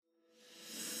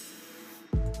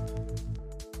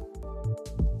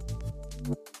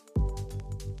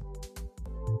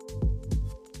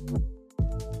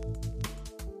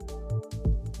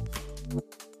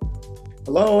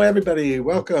Hello, everybody.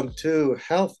 Welcome to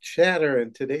Health Chatter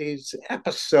and today's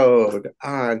episode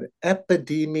on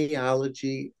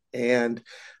epidemiology and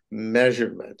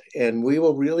measurement. And we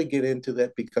will really get into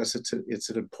that because it's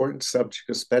an important subject,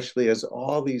 especially as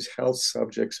all these health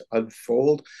subjects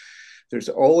unfold. There's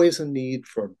always a need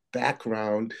for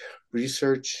background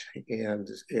research and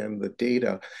the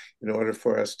data in order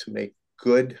for us to make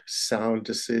good, sound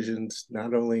decisions,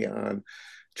 not only on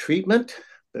treatment,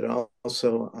 but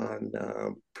also on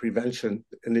prevention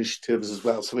initiatives as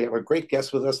well. So we have a great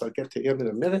guest with us. I'll get to him in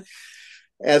a minute.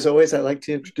 As always, I'd like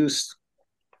to introduce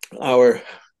our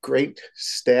great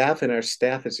staff, and our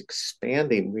staff is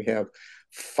expanding. We have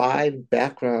 5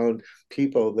 background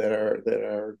people that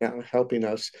are now helping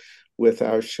us with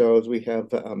our shows. We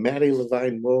have Maddie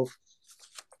Levine Wolf,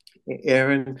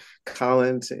 Aaron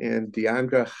Collins, and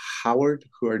Deandra Howard,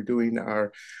 who are doing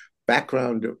our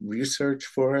background research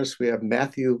for us. We have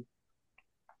Matthew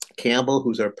Campbell,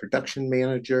 who's our production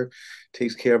manager,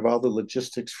 takes care of all the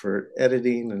logistics for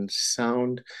editing and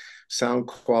sound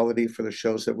quality for the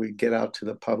shows that we get out to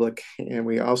the public. And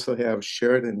we also have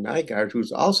Sheridan Nygaard,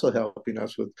 who's also helping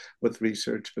us with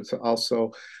research, but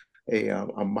also a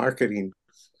marketing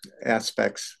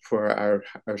aspects for our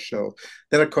show.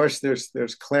 Then, of course,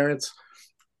 there's Clarence,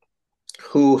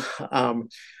 who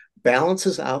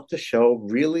balances out the show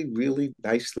really, really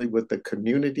nicely with the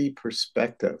community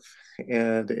perspective.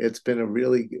 And it's been a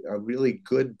really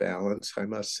good balance, I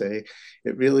must say.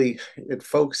 It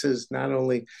focuses not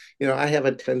only, I have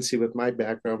a tendency with my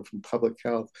background from public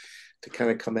health to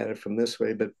kind of come at it from this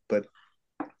way, but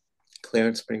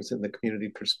Clarence brings in the community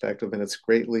perspective, and it's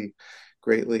greatly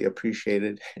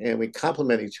appreciated, and we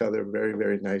complement each other very,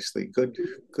 very nicely. Good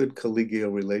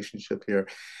collegial relationship here.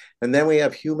 And then we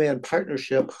have Human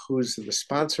Partnership, who's the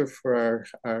sponsor for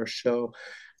our show.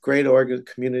 Great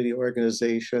community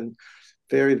organization,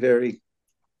 very, very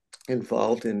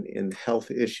involved in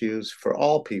health issues for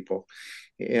all people.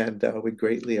 And we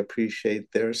greatly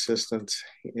appreciate their assistance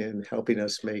in helping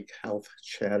us make Health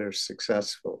Chatter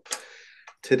successful.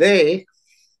 Today,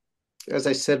 as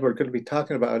I said, we're going to be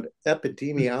talking about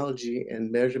epidemiology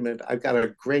and measurement. I've got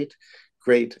a great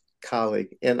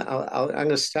colleague, and I'm going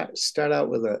to start out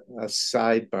with a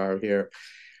sidebar here.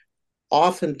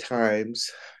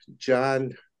 Oftentimes,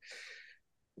 John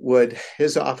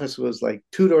his office was like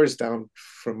 2 doors down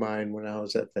from mine when I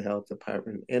was at the health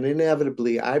department. And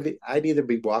inevitably, I'd either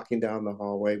be walking down the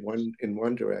hallway in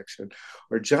one direction,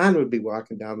 or John would be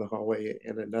walking down the hallway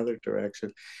in another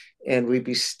direction. And we'd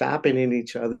be stopping in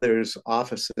each other's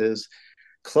offices,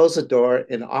 close the door,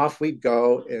 and off we'd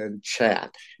go and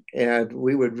chat. And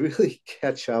we would really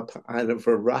catch up on a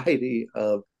variety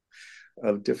of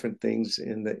different things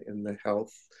in the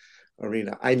health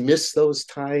arena. I miss those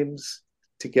times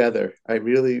together. I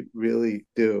really, really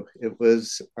do. It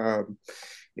was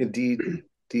indeed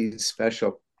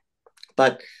special.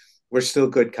 But we're still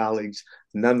good colleagues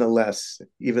nonetheless,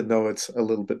 even though it's a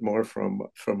little bit more from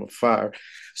afar.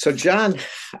 So John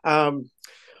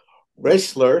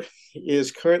Reisler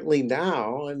is currently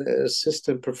now an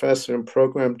assistant professor and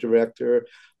program director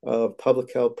of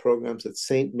public health programs at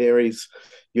St. Mary's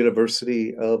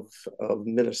University of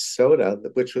Minnesota,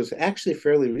 which was actually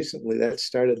fairly recently. That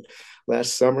started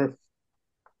last summer.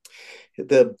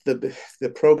 The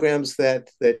programs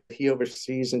that he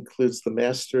oversees includes the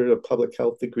Master of Public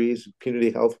Health degrees,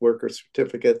 community health worker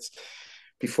certificates.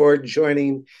 Before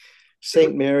joining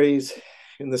St. Mary's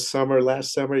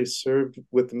last summer, he served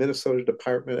with the Minnesota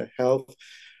Department of Health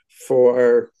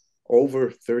for over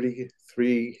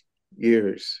 33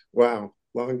 years. Wow,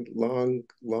 long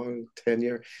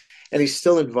tenure. And he's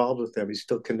still involved with them. He's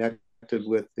still connected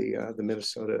with the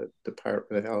Minnesota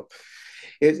Department of Health.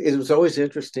 It was always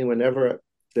interesting whenever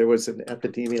there was an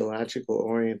epidemiological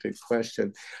oriented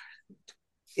question.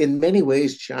 In many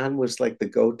ways, John was like the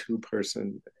go-to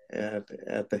person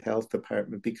at the health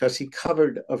department because he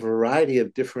covered a variety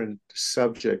of different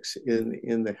subjects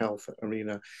in the health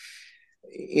arena: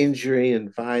 injury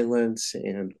and violence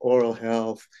and oral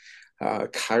health,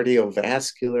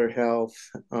 cardiovascular health,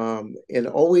 and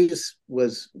always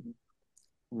was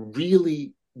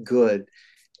really good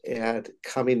at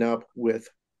coming up with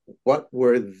what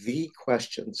were the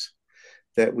questions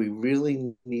that we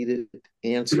really needed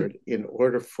answered in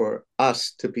order for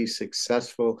us to be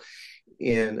successful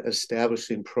in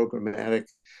establishing programmatic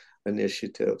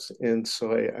initiatives. And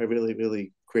so I really,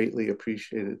 really greatly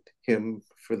appreciated him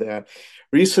for that.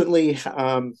 Recently,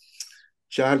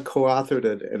 John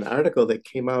co-authored an article that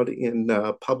came out in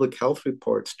Public Health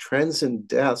Reports, Trends in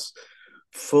Deaths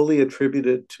fully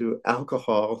attributed to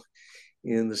alcohol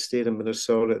in the state of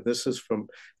Minnesota. This is from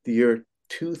the year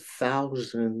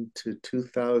 2000 to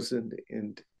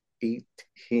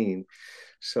 2018.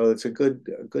 So it's a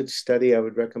good study. I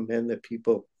would recommend that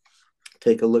people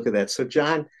take a look at that. So,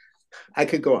 John, I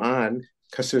could go on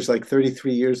because there's like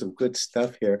 33 years of good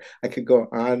stuff here. I could go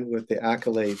on with the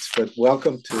accolades, but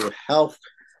welcome to Health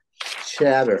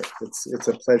Chatter. It's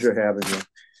a pleasure having you.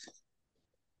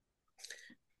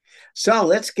 So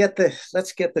let's get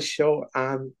the show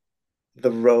on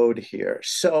the road here.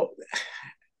 So,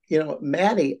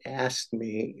 Maddie asked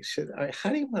me, how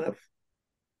do you want to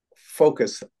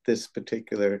focus this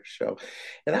particular show?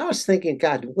 And I was thinking,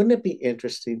 God, wouldn't it be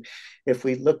interesting if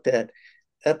we looked at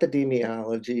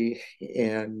epidemiology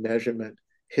and measurement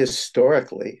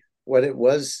historically, what it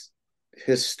was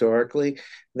historically,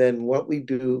 then what we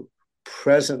do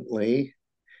presently,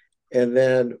 and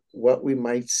then what we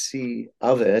might see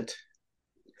of it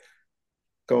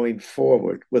going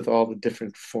forward with all the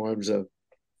different forms of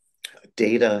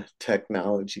data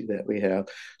technology that we have.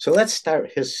 So let's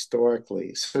start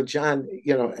historically. So, John,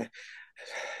 I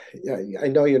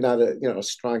know you're not a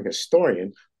strong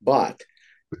historian, but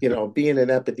being an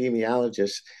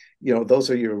epidemiologist, those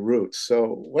are your roots.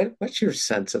 So what's your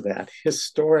sense of that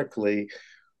historically?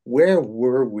 Where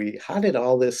were we? How did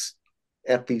all this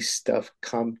epi stuff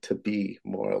come to be,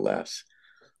 more or less?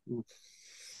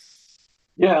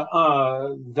 Yeah,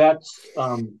 that's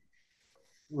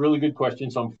really good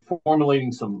question. So I'm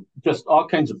formulating some just all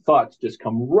kinds of thoughts just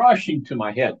come rushing to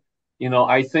my head.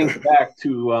 I think back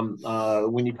to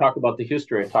when you talk about the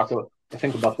history. I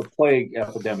think about the plague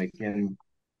epidemic in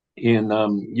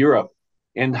Europe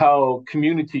and how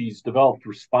communities developed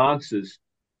responses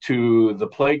to the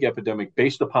plague epidemic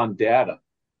based upon data,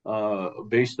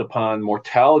 based upon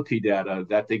mortality data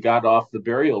that they got off the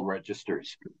burial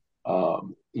registers.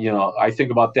 I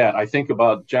think about that. I think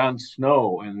about John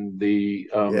Snow and the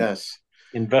Yes.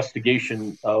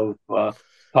 investigation of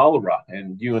cholera,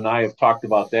 and you and I have talked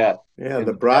about that Yeah, in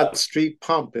the the Broad past. Street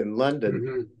pump in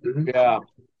London. Yeah,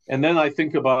 and then I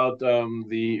think about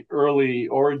the early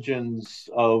origins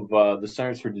of the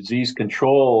Centers for Disease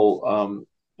Control,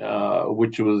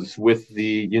 which was with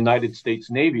the United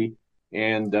States Navy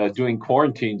and doing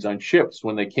quarantines on ships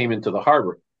when they came into the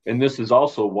harbor. And this is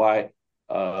also why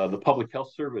the Public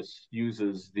Health Service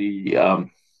uses the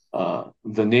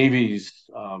Navy's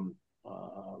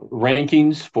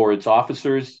rankings for its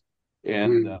officers,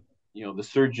 and the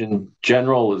Surgeon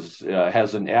General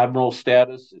has an admiral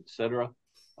status, etc.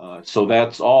 So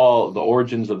that's all the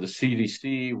origins of the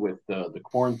CDC with the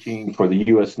quarantine for the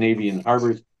U.S. Navy and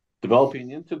harbors,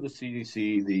 developing into the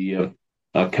CDC the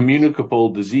communicable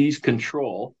disease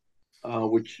control,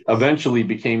 which eventually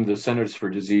became the Centers for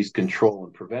Disease Control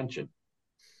and Prevention.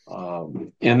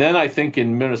 And then I think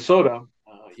in Minnesota,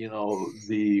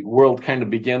 the world kind of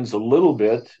begins a little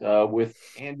bit with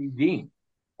Andy Dean,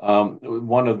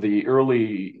 one of the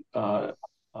early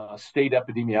state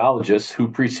epidemiologists who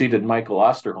preceded Michael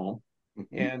Osterholm.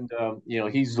 And,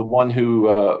 he's the one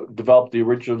who developed the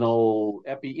original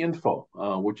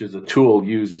EpiInfo, which is a tool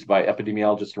used by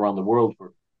epidemiologists around the world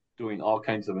for doing all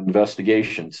kinds of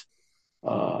investigations.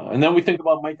 And then we think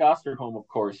about Mike Osterholm, of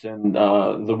course, and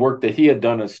the work that he had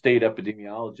done as state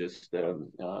epidemiologist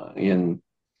in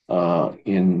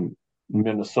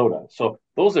Minnesota. So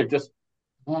those are just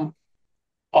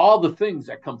all the things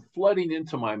that come flooding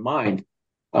into my mind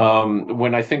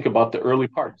when I think about the early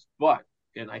parts.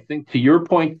 And I think to your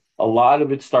point, a lot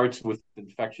of it starts with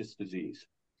infectious disease.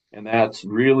 And that's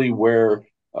really where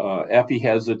epi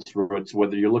has its roots,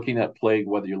 whether you're looking at plague,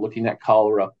 whether you're looking at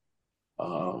cholera,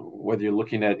 whether you're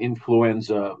looking at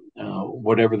influenza,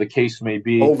 whatever the case may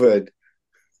be. COVID.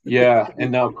 Yeah,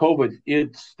 and now COVID,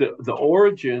 it's the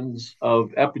origins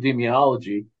of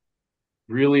epidemiology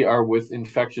really are with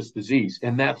infectious disease,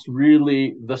 and that's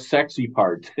really the sexy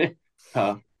part,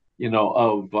 uh,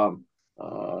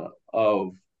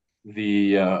 of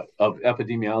of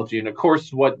epidemiology. And of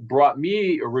course, what brought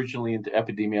me originally into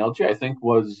epidemiology, I think,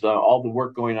 was all the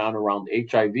work going on around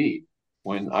HIV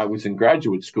when I was in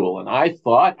graduate school, and I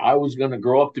thought I was going to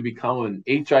grow up to become an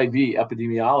HIV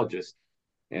epidemiologist,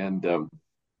 and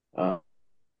uh,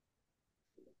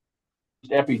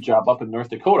 epi job up in North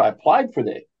Dakota. I applied for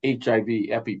the HIV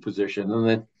epi position. And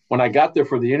then when I got there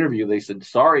for the interview, they said,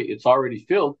 sorry, it's already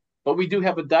filled, but we do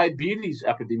have a diabetes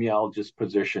epidemiologist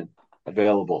position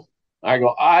available. I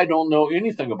go, I don't know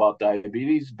anything about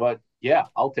diabetes, but yeah,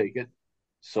 I'll take it.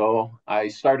 So I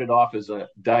started off as a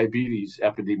diabetes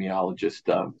epidemiologist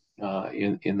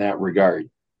in that regard.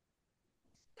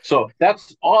 So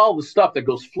that's all the stuff that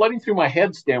goes flooding through my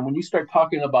head, Stan. When you start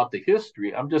talking about the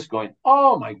history, I'm just going,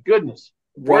 oh my goodness,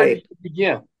 where do Right, you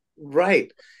begin?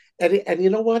 right. And you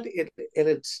know what?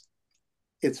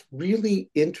 It's really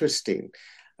interesting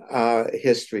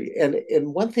history.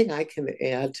 And one thing I can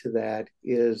add to that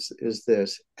is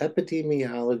this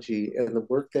epidemiology and the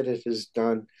work that it has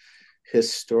done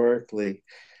historically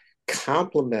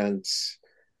complements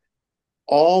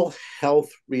all health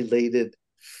related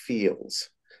fields.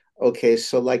 Okay,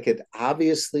 so like it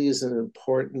obviously is an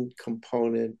important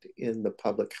component in the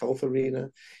public health arena.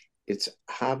 It's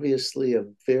obviously a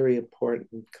very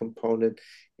important component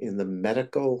in the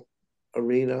medical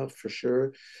arena for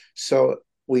sure. So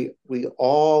we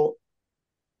all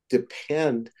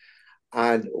depend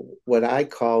on what I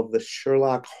call the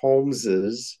Sherlock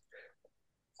Holmeses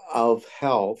of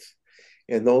health,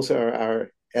 and those are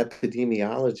our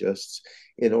epidemiologists,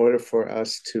 in order for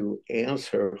us to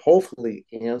answer, hopefully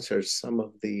answer some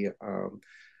of the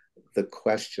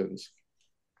questions.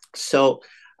 So,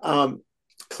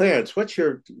 Clarence,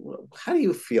 how do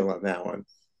you feel on that one?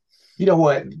 You know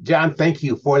what, John, thank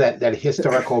you for that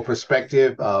historical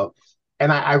perspective.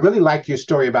 And I really like your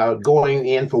story about going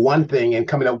in for one thing and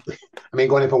coming up, I mean,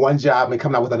 going in for one job and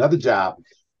coming out with another job,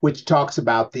 which talks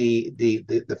about the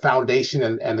foundation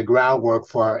and the groundwork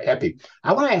for EPI.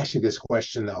 I want to ask you this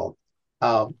question though.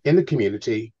 In the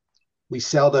community, we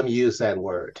seldom use that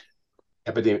word,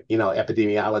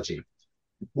 epidemiology.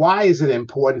 Why is it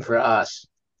important for us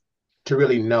to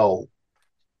really know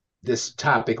this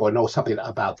topic or know something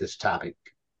about this topic?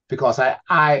 Because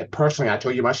I personally, I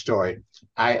told you my story.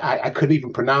 I couldn't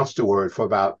even pronounce the word for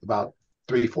about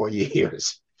 3, 4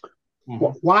 years. Mm-hmm.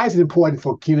 Why is it important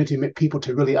for community people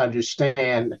to really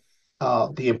understand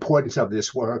the importance of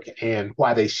this work and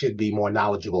why they should be more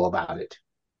knowledgeable about it?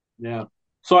 Yeah.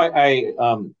 So I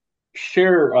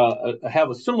have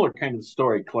a similar kind of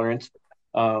story, Clarence.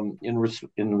 In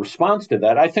response to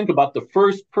that, I think about the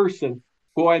first person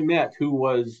who I met who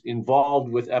was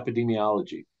involved with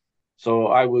epidemiology. So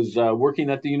I was working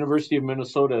at the University of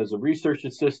Minnesota as a research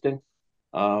assistant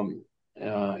um,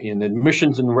 in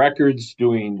admissions and records,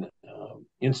 doing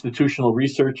institutional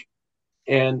research.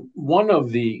 And one of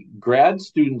the grad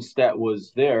students that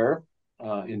was there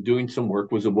in doing some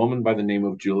work was a woman by the name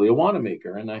of Julia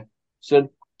Wanamaker. And I said,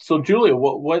 "So, Julia,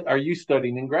 what are you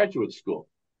studying in graduate school?"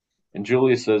 And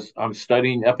Julia says, "I'm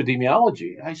studying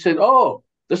epidemiology." I said, "Oh,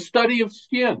 the study of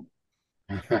skin."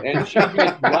 And she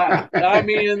just laughed. I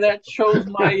mean, that shows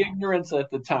my ignorance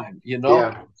at the time, you know?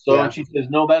 Yeah, So, and yeah. she says,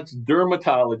 "No, that's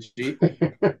dermatology.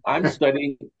 I'm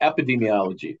studying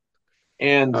epidemiology."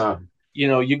 And uh,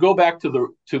 you go back to the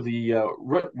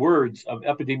root words of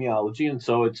epidemiology, and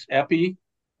so it's epi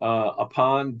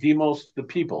upon demos, the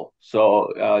people.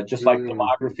 So just like mm,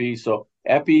 demography, so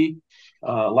epi,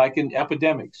 like in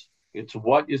epidemics, it's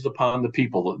what is upon the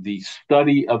people, the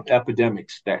study of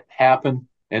epidemics that happen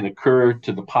and occur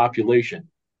to the population.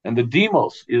 And the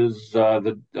demos is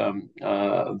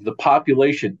the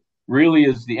population really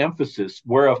is the emphasis,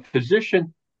 where a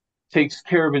physician takes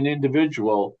care of an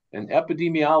individual, an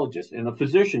epidemiologist and a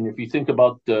physician. If you think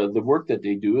about the work that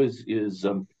they do, is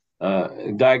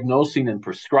diagnosing and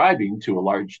prescribing to a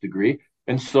large degree,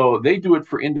 and so they do it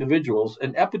for individuals.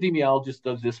 An epidemiologist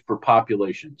does this for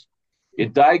populations.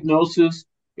 It diagnoses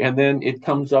and then it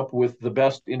comes up with the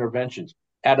best interventions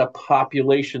at a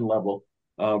population level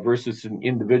versus an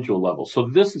individual level. So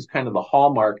this is kind of the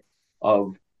hallmark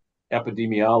of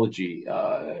epidemiology,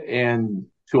 and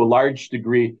to a large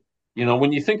degree,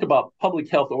 when you think about public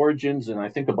health origins, and I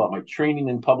think about my training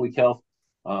in public health,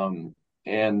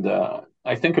 and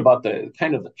I think about the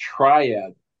kind of the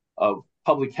triad of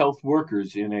public health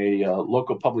workers in a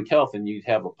local public health, and you'd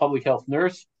have a public health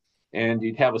nurse, and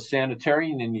you'd have a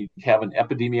sanitarian, and you'd have an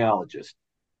epidemiologist.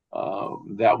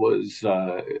 That was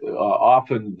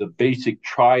often the basic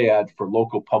triad for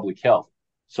local public health.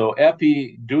 So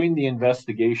EPI doing the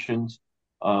investigations,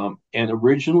 and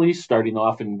originally starting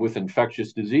off with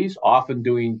infectious disease, often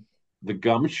doing the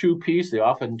gumshoe piece. They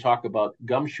often talk about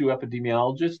gumshoe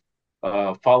epidemiologists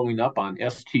following up on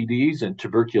STDs and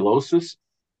tuberculosis.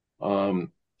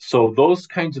 So those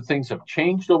kinds of things have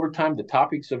changed over time. The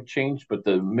topics have changed, but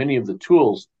many of the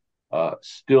tools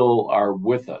still are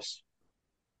with us.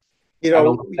 You I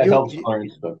don't know, know if that helps,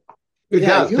 Clarence, but it yeah,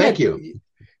 does. Thank you.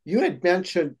 you had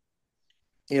mentioned,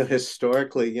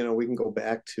 historically, we can go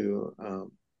back to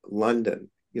London.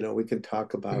 We can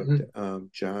talk about Hmm.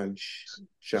 John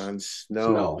Snow,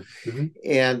 Snow. Hmm.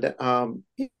 and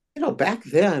back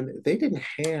then they didn't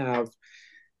have,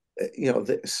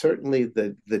 certainly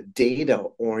the data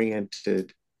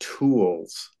oriented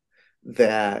tools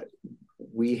that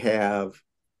we have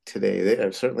today.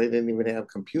 They certainly didn't even have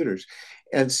computers.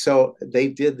 And so they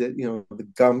did the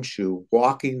gumshoe,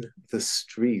 walking the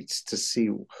streets to see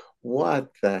what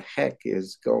the heck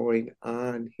is going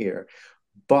on here.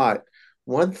 But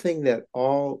one thing that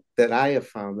I have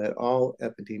found that all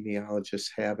epidemiologists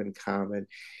have in common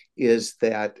is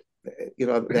that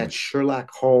that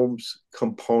Sherlock Holmes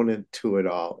component to it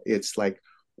all. It's like,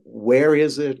 where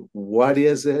is it? What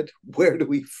is it? Where do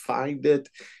we find it?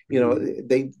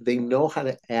 They know how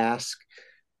to ask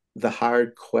the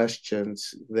hard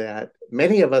questions that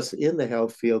many of us in the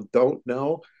health field don't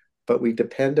know, but we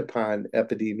depend upon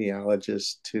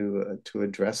epidemiologists to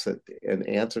address it and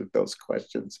answer those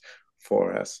questions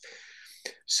for us.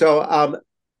 So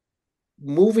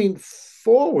moving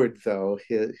forward, though,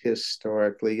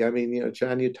 historically, I mean,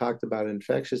 John, you talked about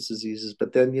infectious diseases,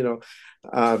 but then,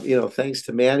 thanks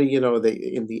to Maddie, in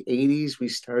the 80s, we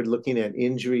started looking at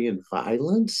injury and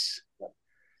violence.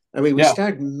 I mean, we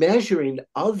started measuring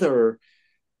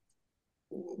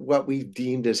what we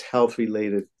deemed as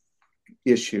health-related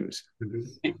issues.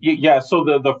 Yeah. So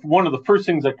the one of the first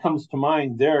things that comes to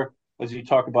mind there, as you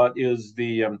talk about, is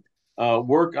the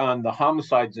work on the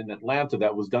homicides in Atlanta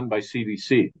that was done by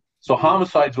CDC. So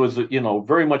homicides was,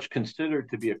 very much considered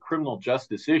to be a criminal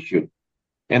justice issue.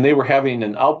 And they were having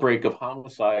an outbreak of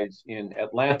homicides in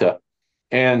Atlanta.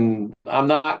 And I'm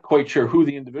not quite sure who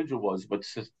the individual was, but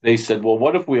they said, well,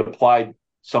 what if we applied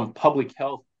some public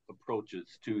health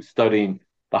approaches to studying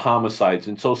the homicides?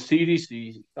 And so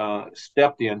CDC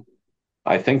stepped in.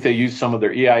 I think they used some of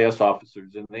their EIS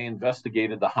officers, and they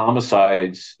investigated the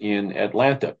homicides in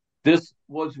Atlanta. This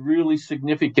was really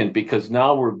significant because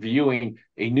now we're viewing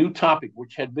a new topic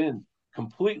which had been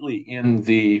completely in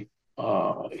the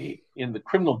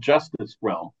criminal justice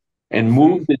realm and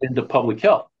moved it into public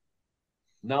health.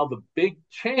 Now, the big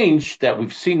change that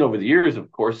we've seen over the years,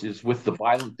 of course, is with the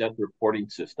violent death reporting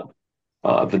system,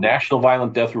 the National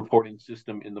Violent Death Reporting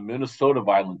System and the Minnesota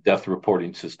Violent Death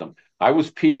Reporting System. I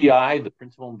was PI, the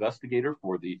principal investigator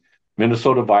for the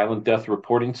Minnesota Violent Death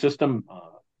Reporting System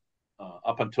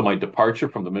up until my departure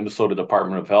from the Minnesota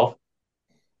Department of Health.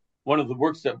 One of the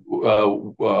works that,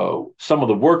 some of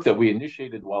the work that we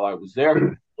initiated while I was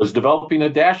there was developing a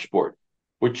dashboard,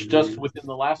 which just within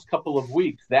the last couple of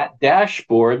weeks, that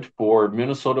dashboard for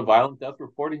Minnesota Violent Death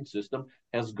Reporting System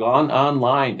has gone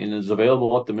online and is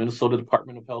available at the Minnesota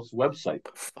Department of Health's website.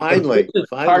 Finally.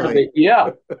 Part of it, yeah.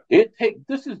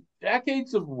 This is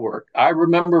decades of work. I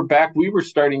remember back, we were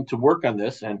starting to work on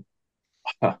this, and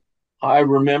I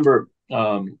remember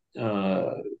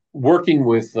working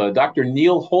with Dr.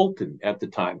 Neil Holton at the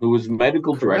time, who was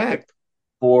medical director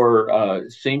for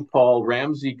St. Paul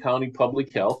Ramsey County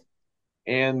Public Health.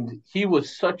 And he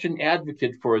was such an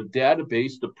advocate for a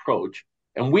data-based approach.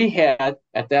 And we had,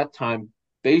 at that time,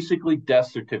 basically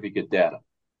death certificate data.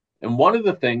 And one of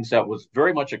the things that was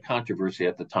very much a controversy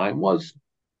at the time was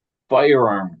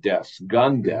firearm deaths,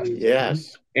 gun deaths.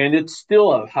 Yes. And it's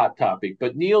still a hot topic.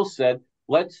 But Neil said,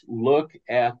 let's look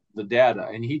at the data.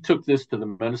 And he took this to the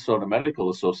Minnesota Medical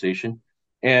Association.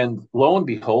 And lo and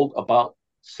behold, about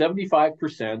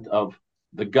 75% of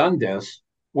the gun deaths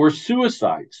were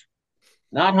suicides,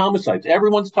 not homicides.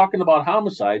 Everyone's talking about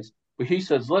homicides, but he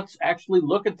says, let's actually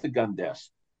look at the gun deaths.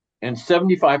 And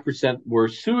 75% were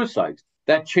suicides.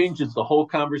 That changes the whole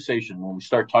conversation when we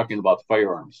start talking about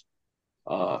firearms.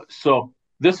 So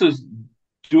this is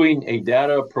doing a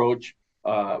data approach,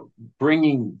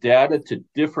 bringing data to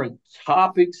different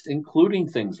topics, including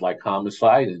things like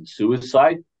homicide and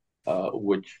suicide,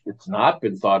 which it's not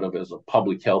been thought of as a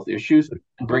public health issues,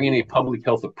 and bringing a public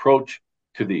health approach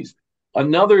to these.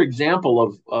 Another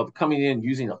example of coming in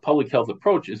using a public health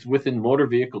approach is within motor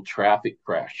vehicle traffic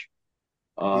crash.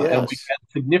 And we've had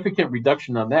significant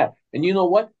reduction on that. And you know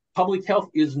what? Public health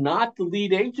is not the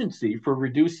lead agency for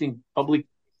reducing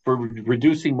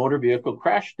motor vehicle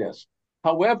crash deaths.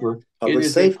 However, it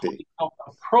is a public health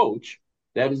approach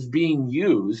that is being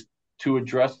used to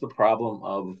address the problem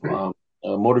of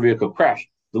motor vehicle crash.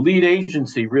 The lead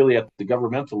agency really at the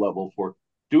governmental level for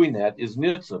doing that is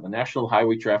NHTSA, the National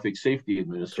Highway Traffic Safety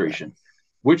Administration,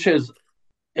 which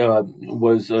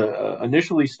was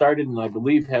initially started and I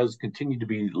believe has continued to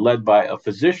be led by a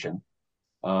physician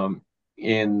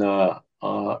in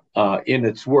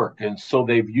its work. And so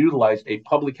they've utilized a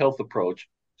public health approach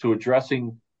to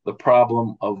addressing the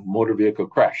problem of motor vehicle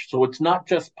crash. So it's not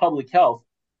just public health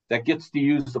that gets to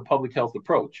use the public health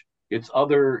approach. It's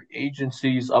other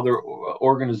agencies, other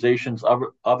organizations,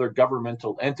 other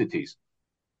governmental entities.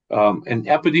 And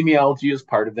epidemiology is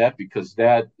part of that because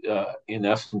that, in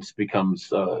essence, becomes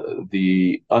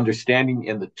the understanding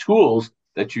and the tools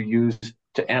that you use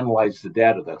to analyze the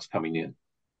data that's coming in.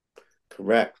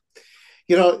 Correct.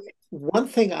 One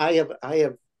thing I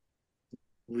have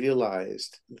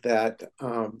realized that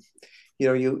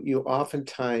you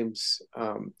oftentimes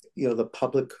the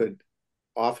public could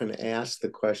often ask the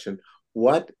question,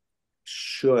 what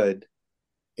should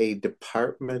a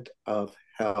Department of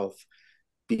Health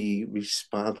be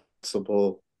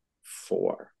responsible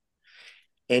for?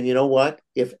 And you know what?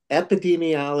 If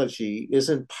epidemiology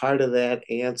isn't part of that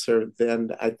answer, then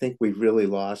I think we've really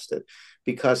lost it,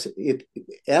 because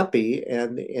epi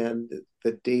and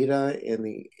the data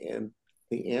and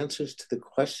the answers to the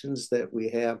questions that we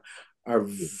have are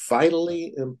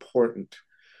vitally important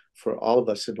for all of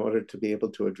us in order to be able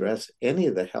to address any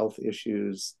of the health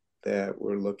issues that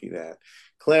we're looking at.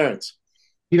 Clarence.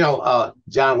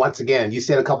 John, once again, you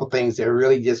said a couple things that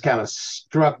really just kind of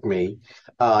struck me.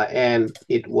 And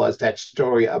it was that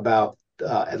story about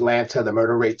Atlanta, the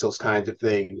murder rates, those kinds of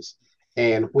things.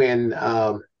 And when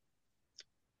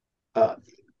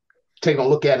taking a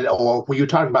look at it, or when you're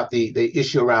talking about the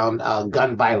issue around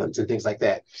gun violence and things like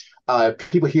that,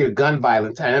 people hear gun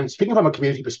violence, and I'm speaking from a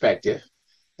community perspective.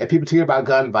 And people hear about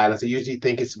gun violence, they usually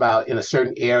think it's about in a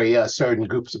certain area, certain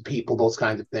groups of people, those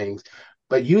kinds of things.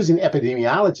 But using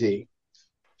epidemiology,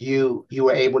 you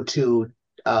were able to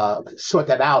sort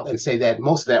that out and say that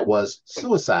most of that was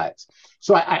suicides.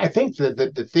 So I think that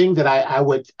the thing that I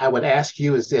would ask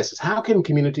you is this: is how can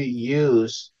community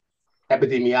use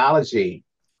epidemiology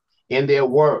in their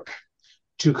work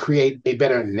to create a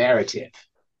better narrative?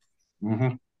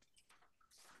 Mm-hmm.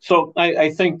 So I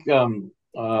think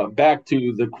back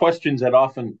to the questions that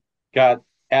often got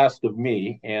asked of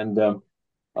me, and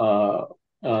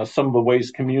some of the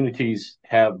ways communities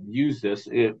have used this,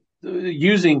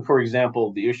 using, for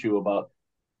example, the issue about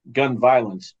gun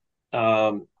violence.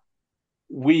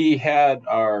 We had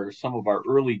some of our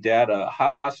early data,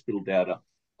 hospital data,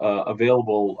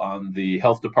 available on the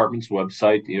health department's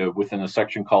website within a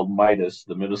section called MIDAS,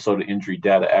 the Minnesota Injury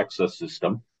Data Access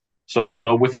System. So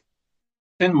within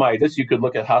MIDAS, you could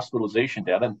look at hospitalization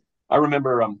data. And I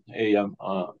remember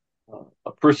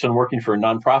a person working for a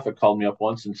nonprofit called me up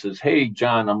once and says, "Hey,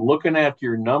 John, I'm looking at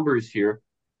your numbers here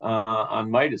on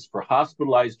MIDAS for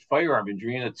hospitalized firearm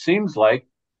injury, and it seems like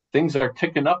things are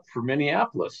ticking up for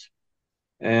Minneapolis.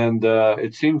 And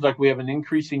it seems like we have an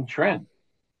increasing trend."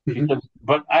 She said,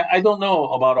 "But I don't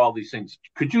know about all these things.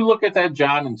 Could you look at that,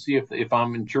 John, and see if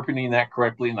I'm interpreting that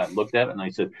correctly?" And I looked at it and I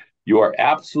said, "You are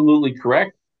absolutely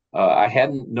correct. I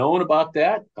hadn't known about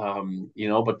that,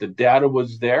 but the data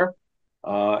was there."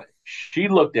 She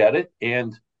looked at it,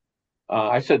 and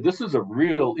I said, "This is a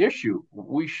real issue.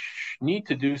 We need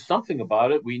to do something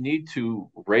about it. We need to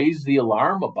raise the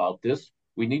alarm about this.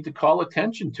 We need to call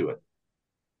attention to it."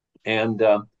 And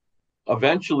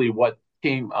eventually, what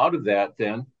came out of that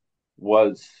then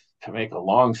was, to make a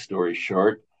long story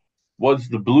short, was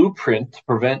the blueprint to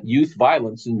prevent youth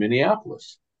violence in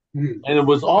Minneapolis. And it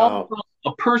was all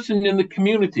a person in the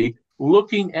community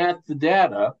looking at the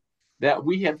data that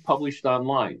we had published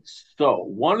online. So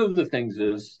one of the things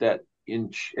is that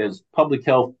as public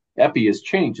health epi has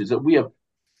changed, is that we have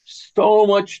so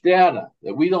much data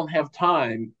that we don't have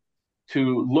time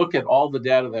to look at all the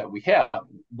data that we have.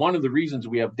 One of the reasons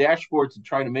we have dashboards and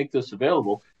try to make this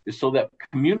available is so that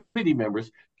community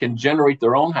members can generate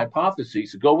their own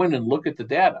hypotheses, go in and look at the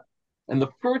data. And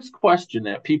the first question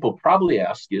that people probably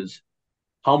ask is,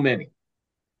 how many?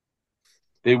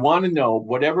 They want to know,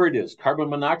 whatever it is, carbon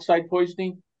monoxide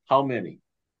poisoning, how many?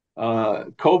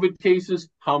 COVID cases,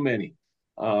 how many?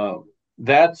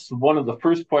 That's one of the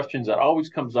first questions that always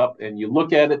comes up, and you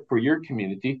look at it for your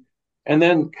community. And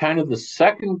then kind of the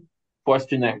second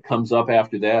question that comes up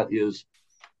after that is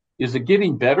it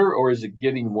getting better or is it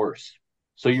getting worse?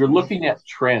 So you're looking at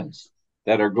trends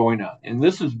that are going on. And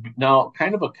this is now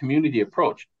kind of a community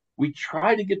approach. We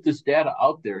try to get this data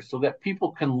out there so that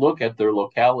people can look at their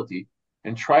locality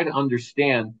and try to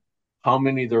understand how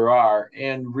many there are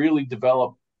and really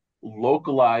develop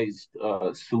localized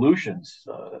solutions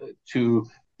to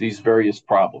these various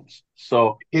problems.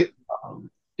 So,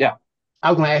 yeah. I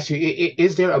was going to ask you,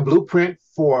 is there a blueprint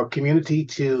for community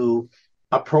to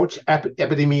approach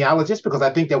epidemiologists? Because I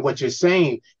think that what you're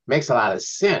saying makes a lot of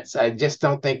sense. I just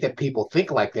don't think that people think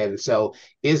like that. And so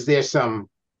is there some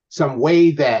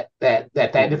way that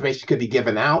information could be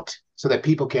given out so that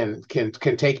people can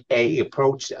take a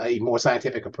more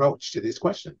scientific approach to these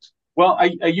questions? Well,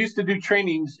 I used to do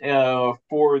trainings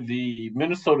for the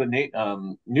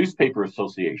Minnesota Newspaper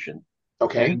Association.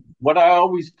 Okay. And what I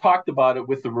always talked about it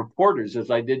with the reporters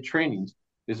as I did trainings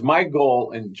is my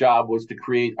goal and job was to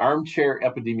create armchair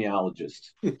epidemiologists.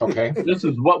 Okay. This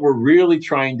is what we're really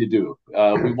trying to do.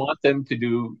 We want them to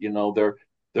do,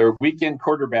 their weekend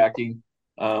quarterbacking.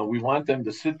 We want them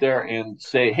to sit there and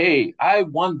say, hey, I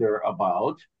wonder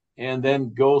about, and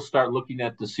then go start looking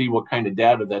at to see what kind of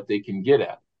data that they can get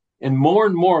at. And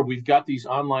more, we've got these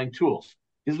online tools.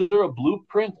 Is there a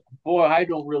blueprint? Boy, I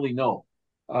don't really know.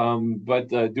 But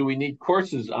do we need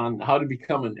courses on how to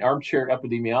become an armchair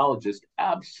epidemiologist?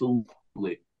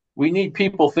 Absolutely. We need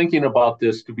people thinking about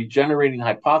this to be generating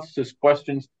hypothesis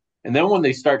questions. And then when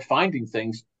they start finding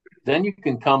things, then you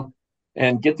can come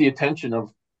and get the attention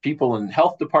of people in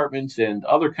health departments and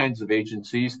other kinds of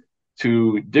agencies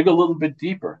to dig a little bit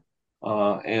deeper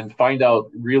and find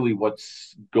out really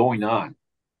what's going on.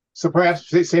 So perhaps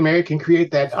St. Mary can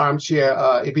create that armchair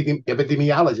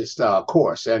epidemiologist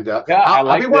course, and yeah, I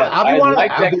like that.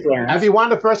 I'll be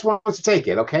one of the first ones to take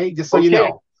it. Okay, just so you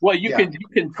know. Well, you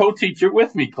can co-teach it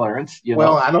with me, Clarence.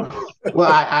 Well, I don't.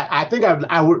 Well, I think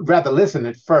I would rather listen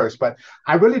at first, but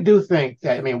I really do think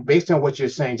that, I mean, based on what you're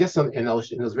saying, just in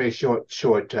those very short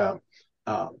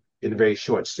in the very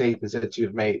short statements that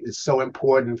you've made, it's so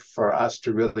important for us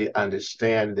to really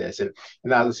understand this. And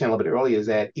I was saying a little bit earlier is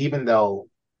that even though,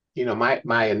 you know,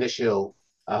 my initial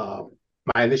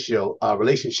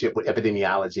relationship with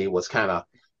epidemiology was kind of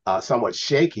somewhat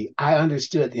shaky, I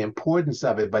understood the importance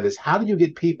of it. But it's, how do you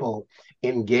get people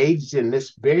engaged in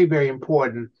this very, very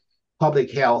important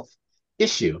public health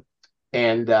issue?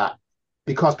 And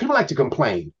because people like to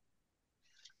complain.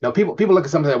 Now, people look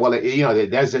at something and say, well, you know,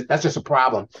 that's just a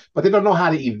problem, but they don't know how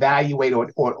to evaluate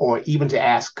or even to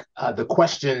ask the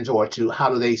questions, or to how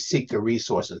do they seek the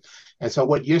resources. And so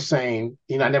what you're saying,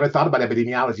 you know, I never thought about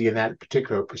epidemiology in that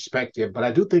particular perspective, but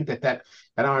I do think that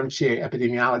armchair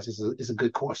epidemiologist is a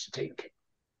good course to take.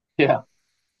 Yeah.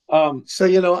 So,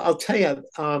 you know, I'll tell you,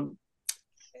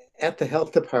 at the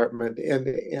health department,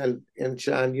 and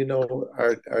John, you know,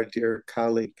 our dear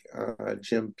colleague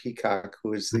Jim Peacock,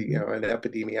 who is the an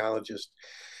epidemiologist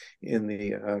in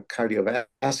the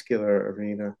cardiovascular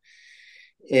arena,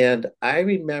 and I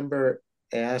remember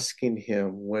asking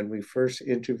him when we first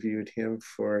interviewed him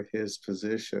for his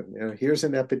position, you know, here's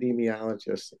an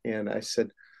epidemiologist, and I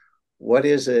said, what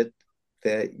is it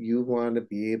that you want to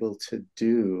be able to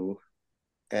do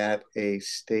at a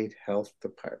state health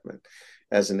department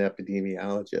as an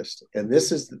epidemiologist? And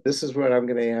this is what I'm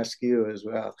going to ask you as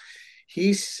well.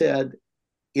 He said,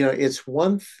 you know, it's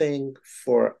one thing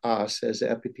for us as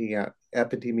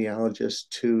epidemiologists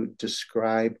to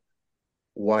describe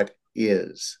what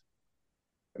is.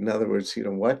 In other words, you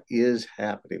know, what is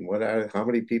happening? How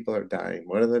many people are dying?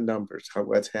 What are the numbers?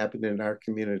 What's happening in our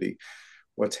community?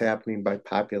 What's happening by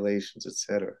populations, et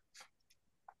cetera.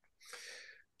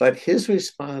 But his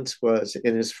response was,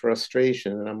 in his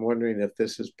frustration, and I'm wondering if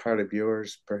this is part of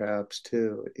yours perhaps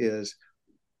too, is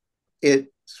it's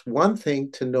one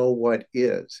thing to know what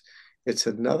is. It's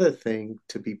another thing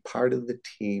to be part of the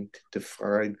team to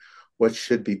define what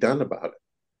should be done about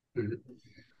it. Mm-hmm.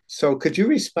 So could you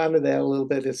respond to that a little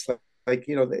bit? It's like,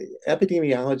 you know, the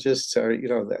epidemiologists are, you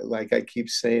know, like I keep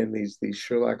saying, these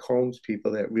Sherlock Holmes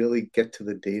people that really get to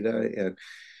the data and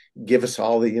give us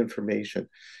all the information.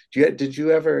 Did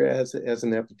you ever, as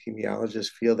an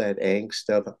epidemiologist, feel that angst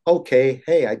of, okay,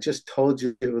 hey, I just told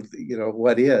you, you know,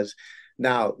 what is.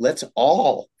 Now let's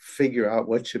all figure out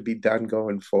what should be done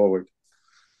going forward?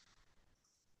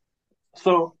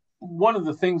 So one of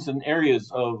the things in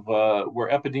areas of where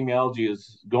epidemiology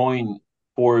is going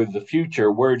for the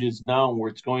future, where it is now and where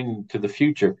it's going into the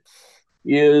future,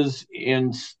 is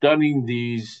in studying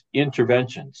these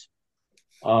interventions.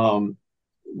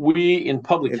 We in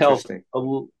public health,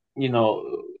 you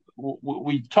know,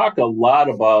 we talk a lot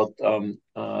about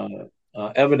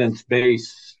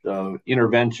evidence-based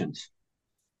interventions.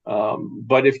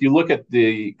 But if you look at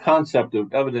the concept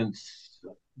of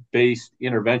evidence-based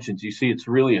interventions, you see it's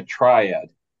really a triad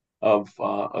of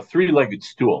a three-legged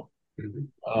stool,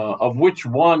 of which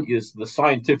one is the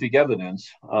scientific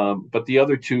evidence, but the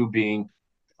other two being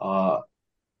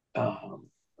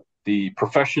the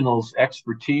professional's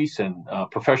expertise and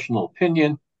professional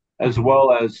opinion, as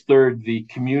well as third, the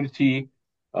community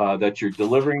that you're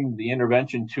delivering the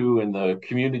intervention to and the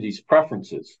community's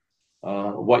preferences.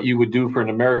 What you would do for an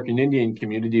American Indian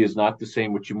community is not the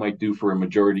same what you might do for a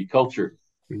majority culture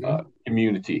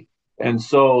community. And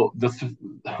so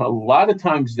a lot of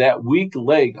times that weak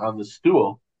leg on the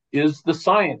stool is the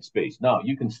science-based. Now,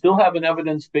 you can still have an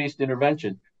evidence-based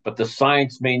intervention, but the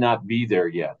science may not be there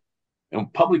yet.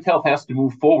 And public health has to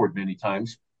move forward many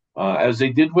times, as they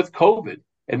did with COVID,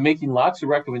 and making lots of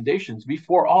recommendations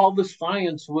before all the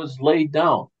science was laid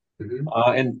down.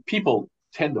 And people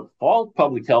tend to fault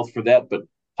public health for that, but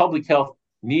public health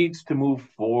needs to move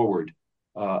forward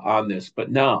on this. But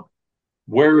now,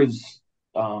 where is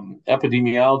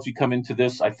epidemiology come into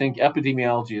this? I think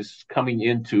epidemiology is coming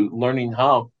into learning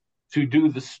how to do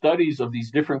the studies of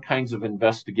these different kinds of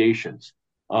investigations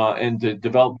and to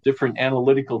develop different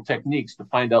analytical techniques to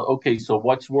find out, okay, so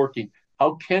what's working?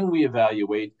 How can we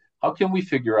evaluate? How can we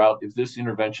figure out if this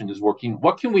intervention is working?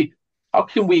 How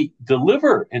can we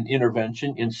deliver an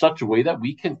intervention in such a way that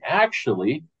we can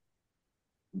actually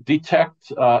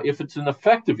detect if it's an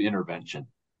effective intervention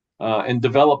and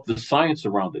develop the science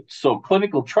around it. So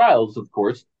clinical trials, of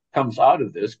course, comes out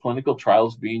of this. Clinical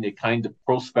trials being a kind of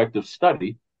prospective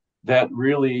study that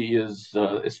really is,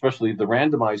 especially the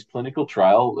randomized clinical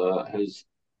trial, has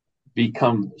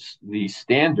become the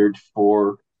standard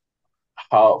for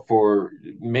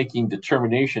making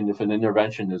determination if an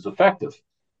intervention is effective.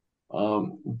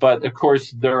 But of course,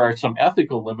 there are some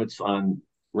ethical limits on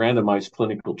randomized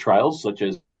clinical trials, such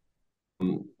as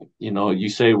you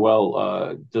say,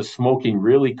 well, does smoking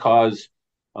really cause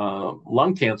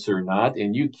lung cancer or not?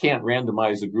 And you can't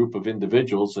randomize a group of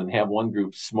individuals and have one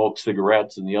group smoke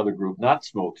cigarettes and the other group not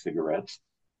smoke cigarettes.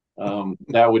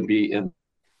 That would be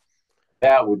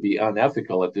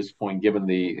unethical at this point, given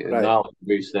the knowledge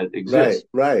base that exists.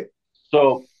 Right.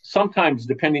 So sometimes,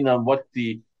 depending on what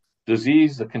the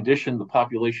disease, the condition, the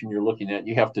population you're looking at,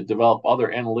 you have to develop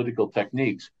other analytical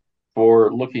techniques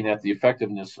for looking at the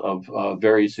effectiveness of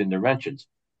various interventions.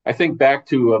 I think back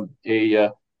to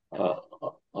a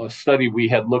study we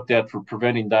had looked at for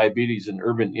preventing diabetes in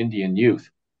urban Indian youth.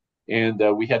 And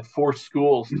we had 4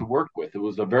 schools to work with. It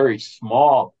was a very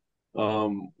small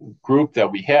group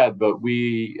that we had, but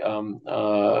we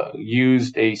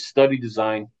used a study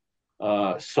design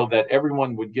so that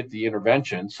everyone would get the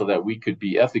intervention so that we could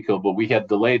be ethical, but we had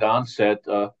delayed onset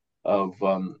of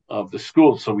the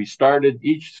school. So we started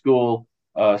each school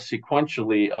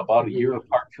sequentially about a year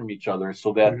apart from each other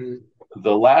so that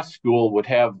the last school would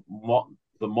have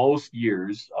the most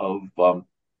years of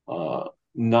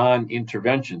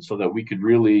non-intervention so that we could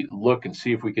really look and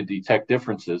see if we could detect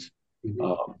differences in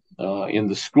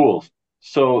the schools.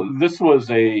 So this was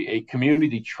a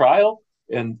community trial.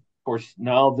 And of course,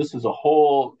 now this is a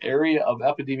whole area of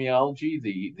epidemiology,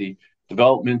 the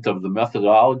development of the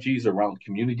methodologies around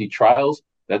community trials.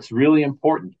 That's really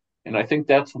important. And I think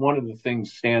that's one of the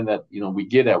things, Stan, that we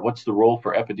get at what's the role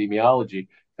for epidemiology.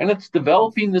 And it's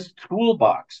developing this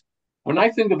toolbox. When I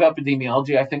think of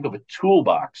epidemiology, I think of a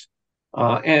toolbox.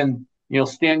 And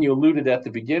Stan, you alluded at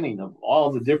the beginning of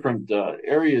all the different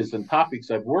areas and topics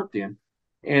I've worked in.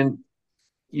 And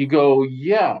you go,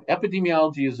 yeah,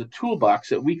 epidemiology is a toolbox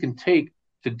that we can take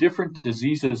to different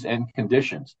diseases and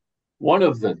conditions. One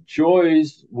of the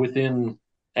joys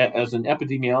as an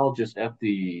epidemiologist at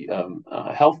the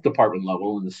health department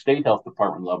level and the state health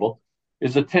department level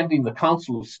is attending the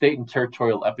Council of State and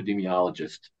Territorial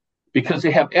Epidemiologists, because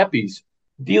they have EPIs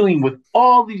dealing with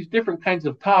all these different kinds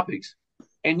of topics.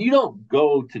 And you don't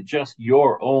go to just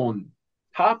your own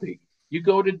topic. You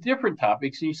go to different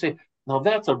topics and you say, now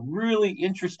that's a really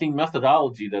interesting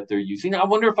methodology that they're using. I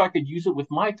wonder if I could use it with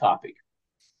my topic.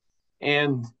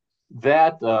 And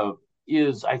that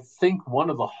is, I think, one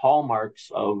of the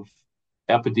hallmarks of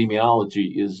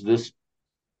epidemiology is this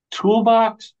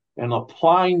toolbox and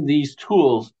applying these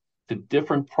tools to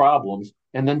different problems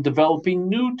and then developing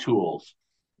new tools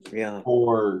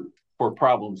for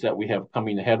problems that we have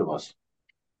coming ahead of us.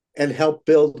 And help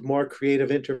build more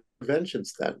creative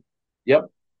interventions then.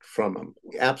 Yep. From them.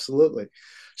 Absolutely.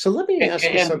 So let me ask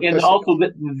you something. And also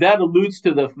that alludes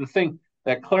to the thing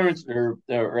that Clarence, or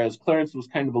as Clarence was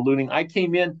kind of alluding, I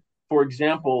came in, for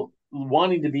example,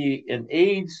 wanting to be an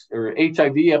AIDS or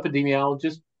HIV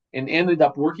epidemiologist and ended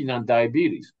up working on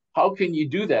diabetes. How can you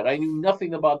do that? I knew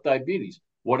nothing about diabetes.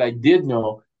 What I did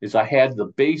know is I had the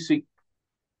basic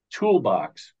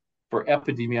toolbox for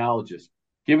epidemiologists.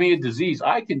 Give me a disease,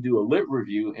 I can do a lit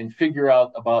review and figure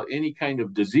out about any kind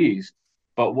of disease.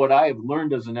 But what I have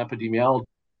learned as an epidemiologist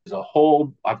is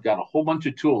I've got a whole bunch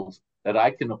of tools that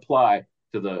I can apply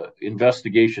to the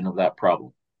investigation of that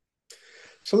problem.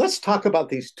 So let's talk about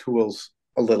these tools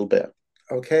a little bit.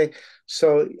 Okay.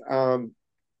 So,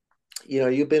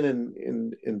 you've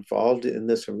been involved in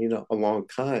this arena a long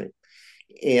time,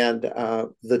 and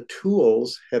the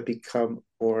tools have become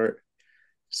more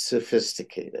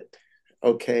sophisticated.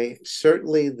 Okay.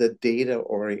 Certainly the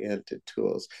data-oriented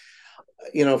tools.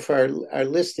 For our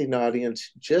listening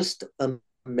audience, just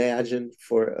imagine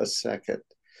for a second,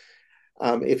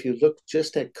 if you look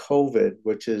just at COVID,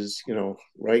 which is,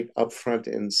 right up front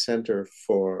and center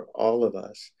for all of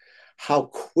us, how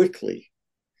quickly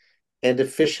and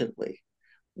efficiently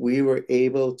we were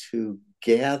able to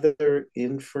gather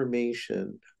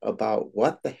information about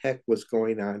what the heck was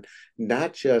going on,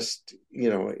 not just,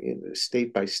 in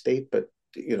state by state, but,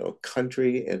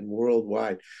 country and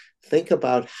worldwide. Think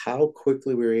about how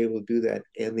quickly we were able to do that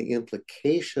and the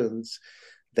implications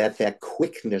that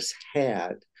quickness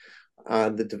had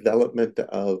on the development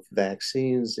of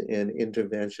vaccines and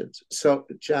interventions. So,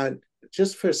 John,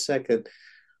 just for a second,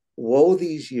 woe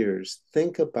these years,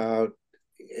 think about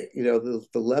the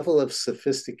level of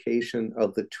sophistication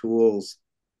of the tools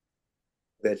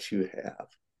that you have.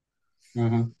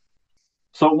 Mm-hmm.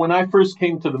 So when I first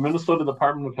came to the Minnesota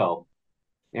Department of Health,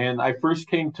 and I first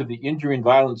came to the Injury and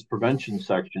Violence Prevention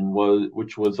section,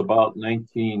 which was about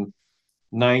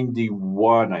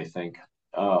 1991, I think,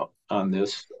 on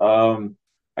this.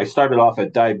 I started off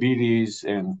at diabetes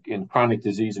and in chronic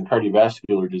disease and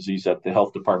cardiovascular disease at the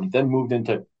health department, then moved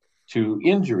into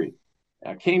injury.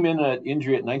 I came in at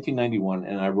injury at 1991,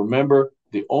 and I remember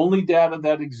the only data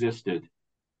that existed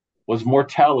was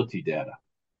mortality data.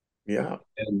 Yeah.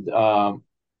 And,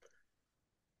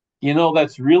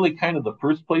 that's really kind of the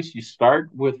first place you start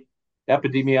with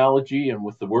epidemiology and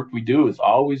with the work we do is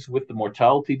always with the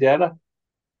mortality data.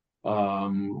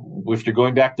 If you're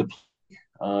going back to,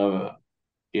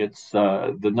 it's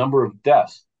the number of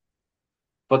deaths.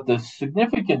 But the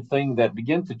significant thing that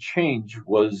began to change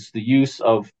was the use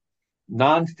of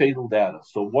non-fatal data.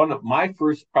 So one of my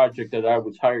first project that I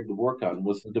was hired to work on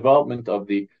was the development of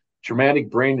the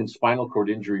Traumatic Brain and Spinal Cord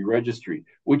Injury Registry,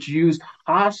 which used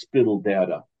hospital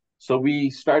data. So we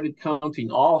started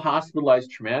counting all hospitalized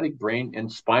traumatic brain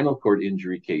and spinal cord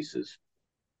injury cases.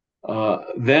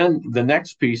 Then the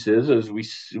next piece is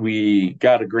we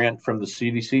got a grant from the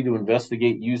CDC to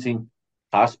investigate using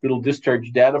hospital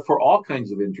discharge data for all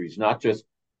kinds of injuries, not just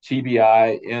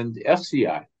TBI and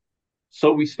SCI.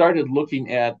 So we started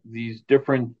looking at these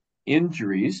different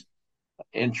injuries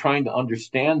and trying to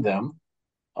understand them.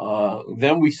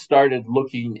 Then we started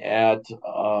looking at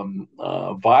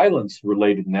violence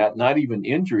related to that, not even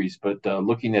injuries, but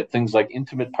looking at things like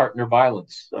intimate partner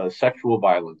violence, sexual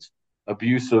violence,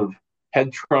 abuse of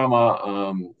head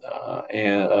trauma,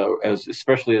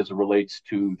 especially as it relates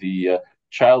to the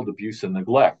child abuse and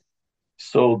neglect.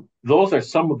 So those are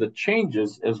some of the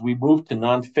changes as we move to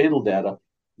non-fatal data.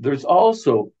 There's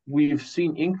also, we've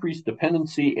seen increased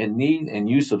dependency and need and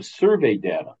use of survey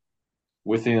data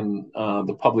within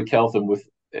the public health and with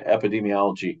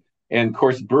epidemiology. And of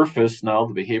course, BRFIS, now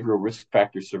the Behavioral Risk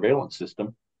Factor Surveillance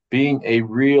System, being a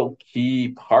real key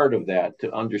part of that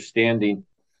to understanding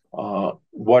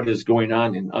what is going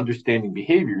on in understanding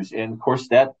behaviors. And of course,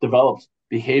 that develops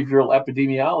behavioral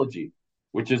epidemiology,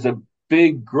 which is a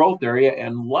big growth area,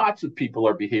 and lots of people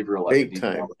are behavioral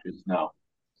epidemiologists now.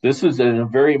 This is a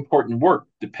very important work,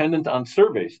 dependent on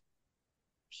surveys.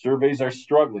 Surveys are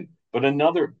struggling, but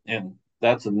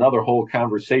that's another whole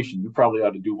conversation. You probably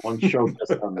ought to do one show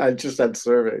just on just on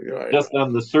survey, right? Just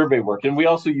on the survey work. And we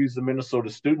also use the Minnesota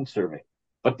Student Survey.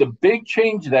 But the big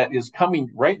change that is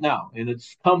coming right now, and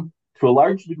it's come to a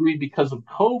large degree because of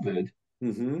COVID,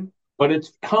 but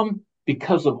it's come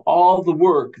because of all the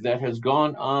work that has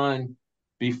gone on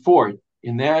before,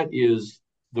 and that is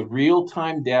the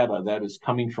real-time data that is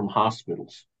coming from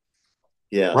hospitals.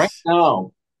 Yes. Right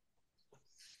now,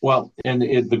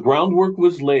 the groundwork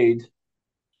was laid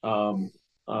a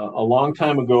long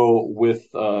time ago with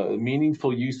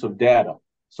meaningful use of data.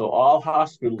 So all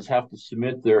hospitals have to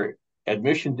submit their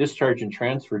admission, discharge, and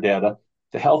transfer data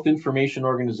to health information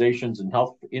organizations and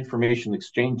health information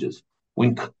exchanges.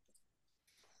 When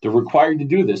they're required to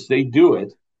do this, they do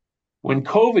it. When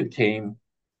COVID came,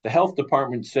 the health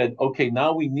department said, okay,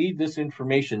 now we need this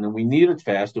information and we need it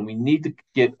fast and we need to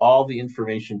get all the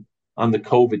information on the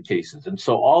COVID cases. And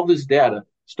so all this data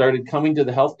started coming to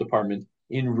the health department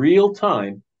in real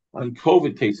time on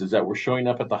COVID cases that were showing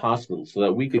up at the hospital so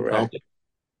that we could count it.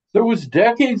 There was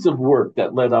decades of work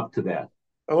that led up to that.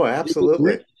 Oh,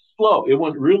 absolutely. It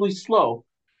went really slow.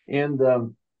 And,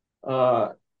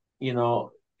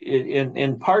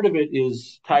 and part of it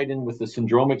is tied in with the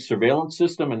syndromic surveillance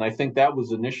system. And I think that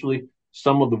was initially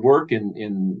some of the work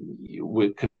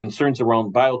with concerns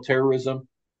around bioterrorism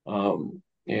and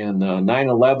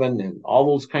 9/11 and all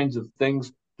those kinds of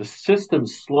things. The system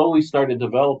slowly started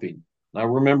developing. I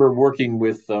remember working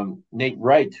with Nate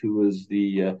Wright, who is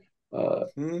the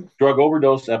drug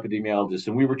overdose epidemiologist,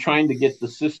 and we were trying to get the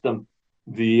system,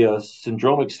 the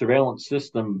syndromic surveillance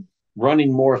system,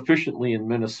 running more efficiently in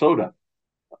Minnesota.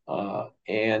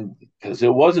 And because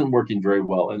it wasn't working very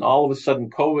well, and all of a sudden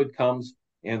COVID comes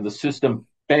and the system,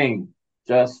 bang,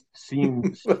 just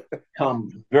seemed to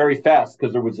come very fast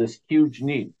because there was this huge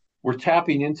need. we're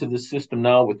tapping into this system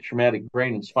now with traumatic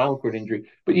brain and spinal cord injury.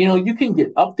 But you can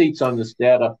get updates on this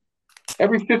data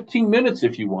every 15 minutes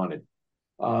if you wanted.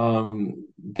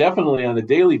 Definitely on a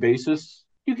daily basis.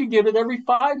 You could get it every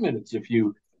 5 minutes if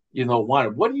you want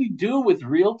it. What do you do with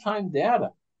real-time data?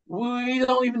 We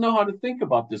don't even know how to think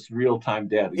about this real-time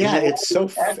data. Yeah,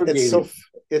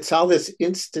 it's all this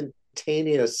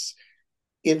instantaneous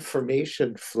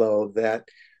information flow that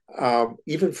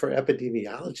even for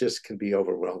epidemiologists can be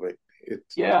overwhelming.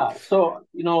 Yeah. So,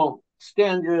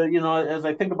 Stan, as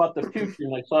I think about the future,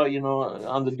 and I saw,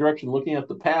 on the direction, looking at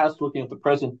the past, looking at the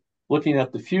present, looking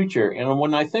at the future. And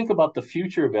when I think about the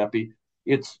future of Epi,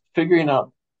 it's figuring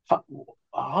out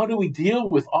how do we deal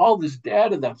with all this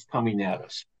data that's coming at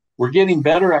us? We're getting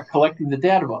better at collecting the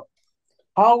data, but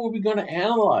how are we going to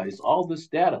analyze all this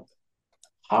data?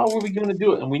 How are we going to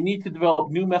do it? And we need to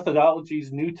develop new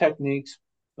methodologies, new techniques,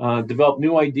 develop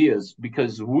new ideas,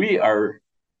 because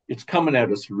it's coming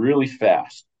at us really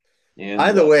fast. And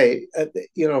by the way,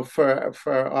 for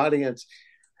our audience,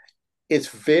 it's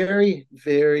very,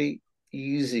 very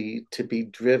easy to be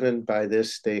driven by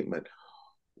this statement.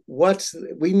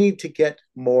 We need to get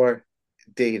more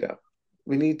data.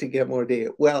 We need to get more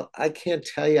data. Well, I can't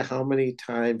tell you how many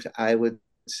times I would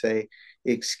say,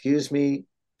 excuse me,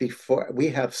 before we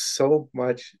have so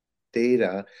much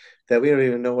data that we don't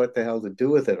even know what the hell to do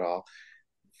with it all.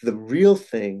 The real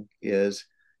thing is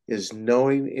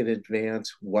knowing in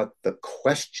advance what the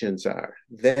questions are,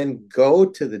 then go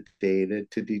to the data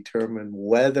to determine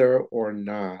whether or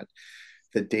not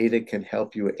the data can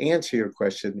help you answer your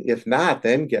question. If not,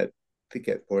 then get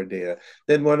more data.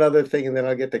 Then one other thing, and then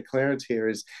I'll get to Clarence here,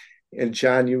 is, and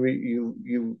John,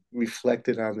 you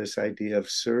reflected on this idea of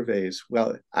surveys.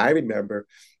 Well, I remember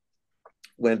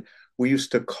when we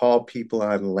used to call people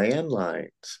on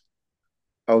landlines,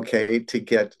 okay, to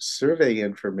get survey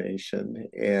information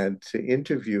and to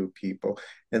interview people.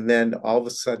 And then all of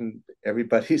a sudden,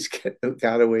 everybody's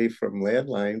got away from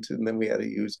landlines, and then we had to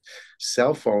use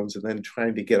cell phones, and then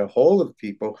trying to get a hold of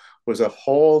people was a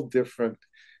whole different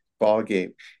ball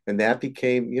game. And that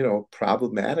became,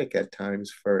 problematic at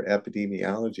times for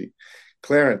epidemiology.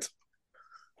 Clarence,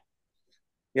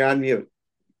 you're on mute.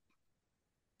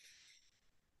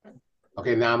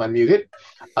 Okay, now I'm unmuted.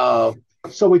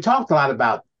 So we talked a lot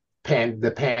about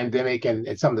the pandemic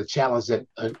and some of the challenges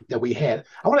that we had.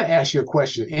 I want to ask you a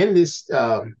question. In this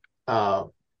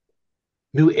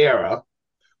new era,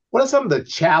 what are some of the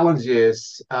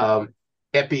challenges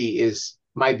Epi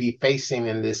might be facing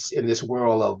in this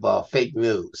world of fake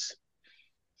news?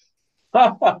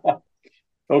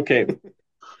 Okay.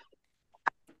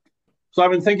 So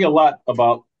I've been thinking a lot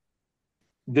about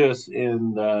this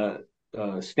in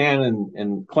Stan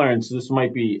and Clarence. This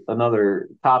might be another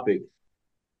topic.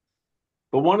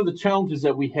 But one of the challenges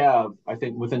that we have, I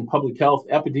think, within public health,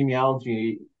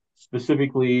 epidemiology,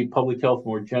 specifically public health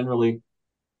more generally,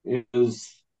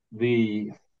 is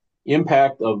the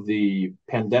impact of the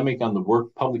pandemic on the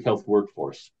public health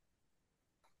workforce.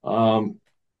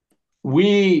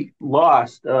 We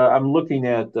lost, I'm looking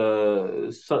at,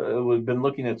 we've been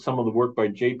looking at some of the work by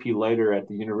J.P. Leiter at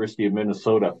the University of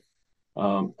Minnesota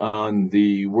on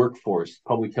the workforce,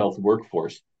 public health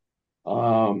workforce.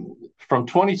 From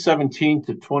 2017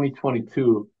 to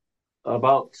 2022,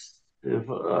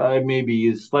 I may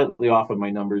be slightly off of my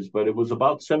numbers, but it was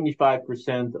about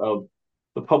 75% of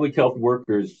the public health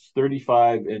workers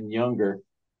 35 and younger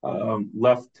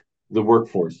left the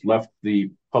workforce, left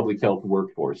the public health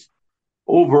workforce.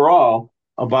 Overall,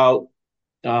 about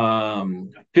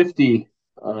 50,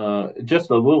 just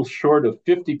a little short of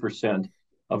 50%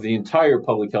 of the entire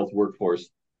public health workforce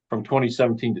from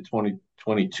 2017 to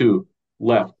 2022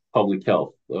 left public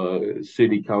health,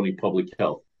 city, county public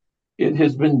health. It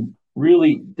has been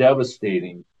really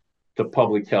devastating to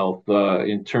public health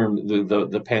in terms of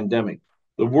the pandemic.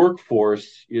 The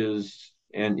workforce is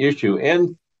an issue.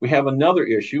 And we have another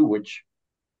issue, which,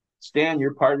 Stan,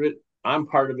 you're part of it. I'm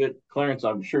part of it. Clarence,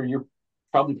 I'm sure you're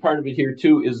probably part of it here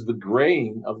too, is the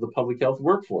graying of the public health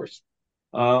workforce.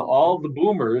 All the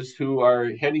boomers who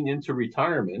are heading into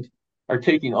retirement are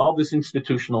taking all this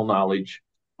institutional knowledge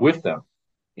with them.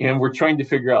 And we're trying to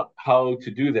figure out how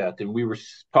to do that. And we were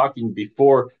talking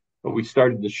before we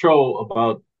started the show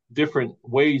about different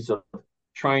ways of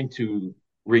trying to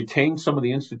retain some of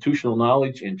the institutional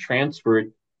knowledge and transfer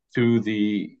it to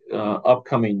the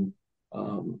upcoming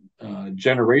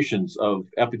generations of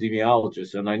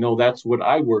epidemiologists. And I know that's what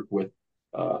I work with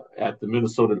at the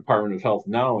Minnesota Department of Health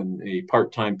now in a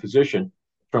part-time position,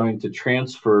 trying to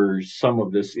transfer some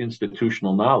of this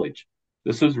institutional knowledge.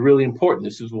 This is really important.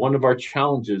 This is one of our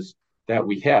challenges that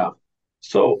we have.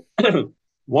 So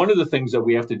one of the things that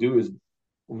we have to do is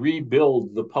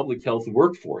rebuild the public health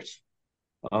workforce.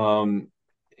 And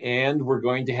we're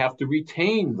going to have to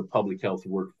retain the public health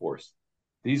workforce.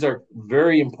 These are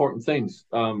very important things.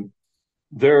 We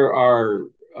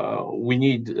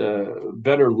need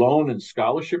better loan and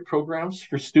scholarship programs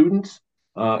for students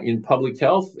in public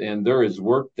health, and there is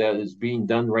work that is being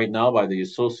done right now by the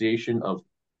Association of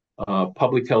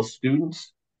Public Health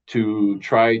Students to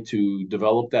try to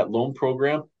develop that loan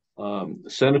program.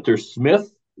 Senator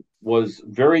Smith was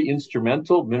very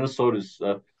instrumental. Minnesota's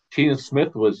Tina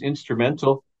Smith was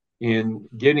instrumental in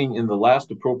getting in the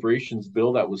last appropriations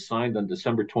bill that was signed on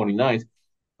December 29th,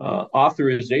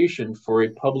 authorization for a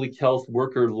public health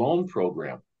worker loan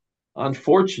program.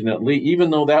 Unfortunately, even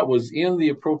though that was in the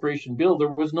appropriation bill, there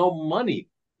was no money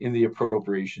in the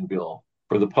appropriation bill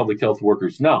for the public health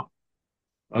workers. Now,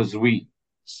 as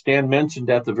Stan mentioned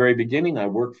at the very beginning, I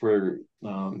work for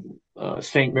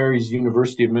St. Mary's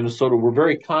University of Minnesota. We're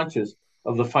very conscious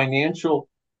of the financial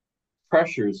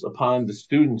pressures upon the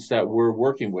students that we're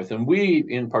working with. And we,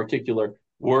 in particular,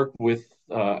 work with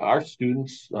our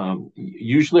students,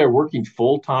 usually are working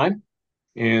full time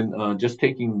and just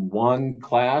taking one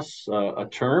class a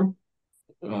term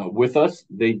with us.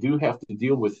 They do have to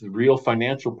deal with real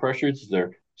financial pressures.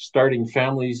 They're starting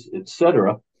families,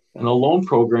 etc. And a loan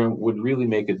program would really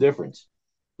make a difference.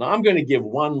 Now, I'm going to give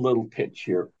one little pitch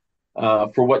here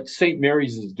for what St.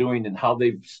 Mary's is doing and how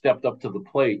they've stepped up to the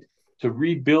plate to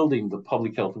rebuilding the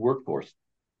public health workforce.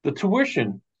 The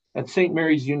tuition at St.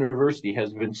 Mary's University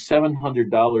has been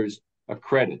 $700 a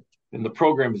credit, and the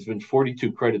program has been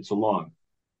 42 credits along.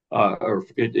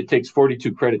 It takes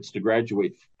 42 credits to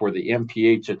graduate for the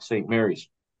MPH at St. Mary's.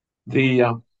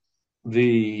 The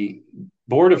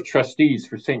Board of Trustees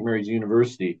for St. Mary's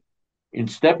University, in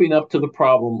stepping up to the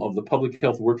problem of the public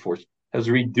health workforce, has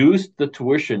reduced the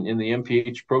tuition in the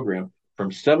MPH program from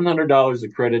 $700 a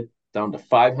credit down to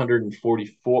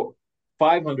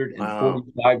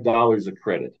 $545 a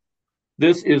credit.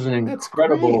 This is an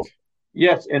incredible,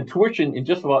 yes, and tuition in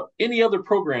just about any other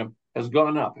program has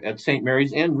gone up at St.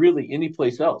 Mary's and really any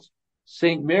place else.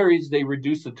 St. Mary's, they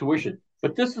reduced the tuition.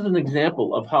 But this is an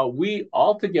example of how we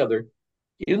all together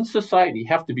in society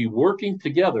have to be working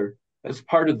together as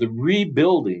part of the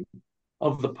rebuilding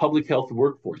of the public health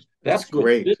workforce. That's what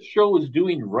this show is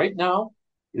doing right now,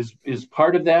 is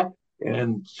part of that.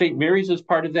 And St. Mary's is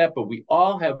part of that, but we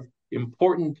all have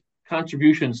important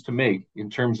contributions to make in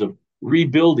terms of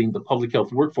rebuilding the public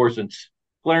health workforce. And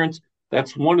Clarence,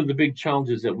 that's one of the big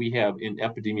challenges that we have in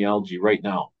epidemiology right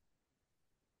now.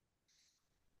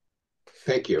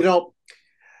 Thank you. You know,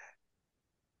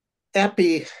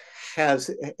 Epi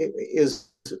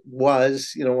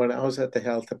was, you know, when I was at the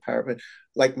health department,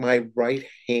 like my right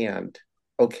hand.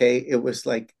 Okay. It was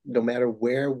like no matter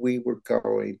where we were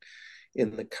going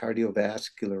in the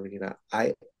cardiovascular arena,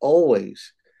 I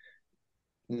always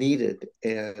needed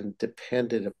and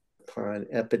depended upon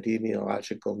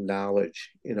epidemiological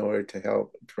knowledge in order to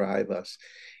help drive us.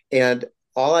 And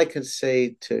all I can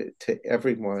say to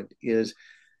everyone is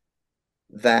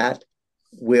that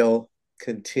will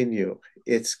continue.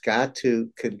 It's got to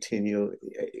continue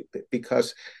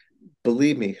because,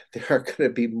 believe me, there are going to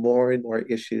be more and more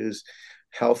issues,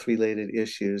 health-related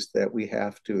issues that we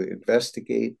have to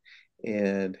investigate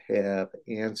and have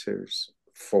answers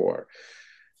for.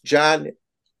 John,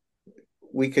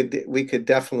 we could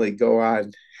definitely go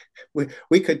on. We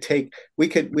could do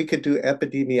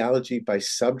epidemiology by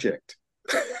subject.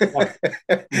 Right.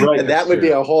 And that would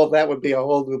be a whole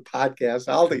new podcast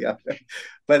altogether.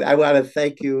 But I want to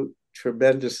thank you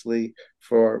tremendously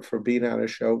for being on our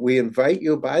show. We invite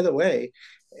you, by the way,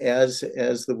 as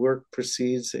the work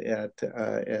proceeds at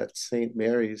St.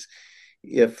 Mary's,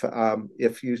 if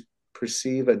you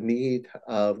perceive a need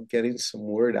of getting some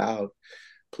word out,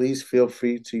 please feel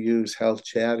free to use Health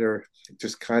Chat or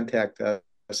just contact us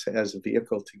as a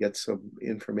vehicle to get some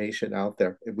information out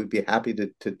there. And we'd be happy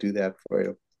to do that for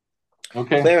you.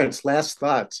 Okay. Clarence, last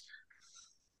thoughts.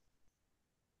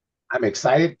 I'm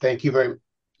excited. Thank you very much.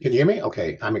 Can you hear me?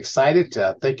 Okay. I'm excited.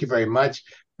 Thank you very much.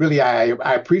 Really, I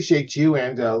appreciate you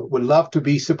and would love to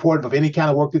be supportive of any kind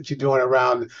of work that you're doing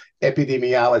around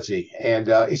epidemiology, and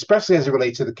especially as it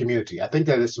relates to the community. I think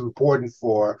that it's important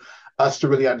for us to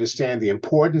really understand the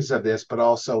importance of this, but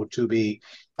also to be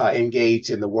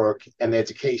engaged in the work and the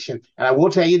education. And I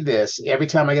will tell you this, every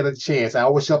time I get a chance, I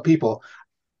always tell people,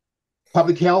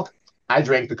 public health, I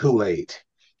drank the Kool-Aid.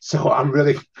 So I'm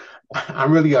really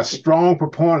a strong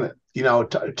proponent, you know,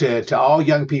 to all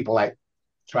young people, like,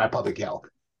 try public health.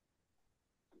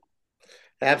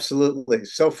 Absolutely.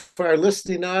 So for our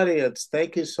listening audience,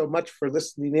 thank you so much for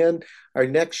listening in. Our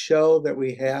next show that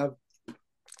we have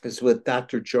is with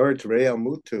Dr. George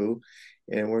Mutu,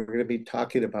 and we're going to be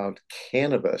talking about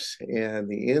cannabis and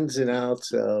the ins and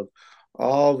outs of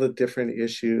all the different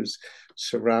issues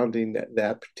surrounding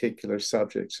that particular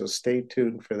subject. So stay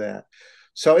tuned for that.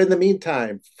 So in the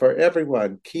meantime, for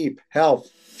everyone, keep health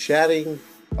chatting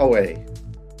away.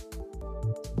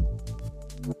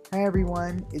 Hi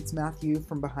everyone, it's Matthew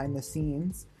from Behind the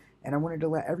Scenes, and I wanted to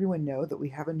let everyone know that we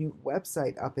have a new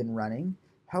website up and running,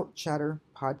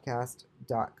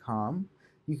 healthchatterpodcast.com.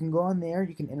 You can go on there,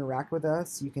 you can interact with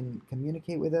us, you can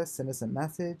communicate with us, send us a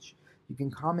message, you can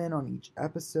comment on each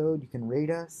episode, you can rate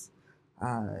us,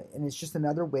 and it's just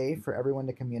another way for everyone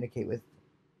to communicate with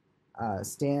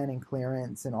Stan and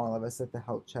Clarence and all of us at the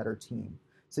Health Chatter team.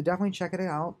 So definitely check it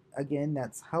out. Again,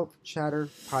 that's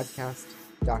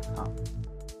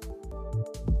healthchatterpodcast.com.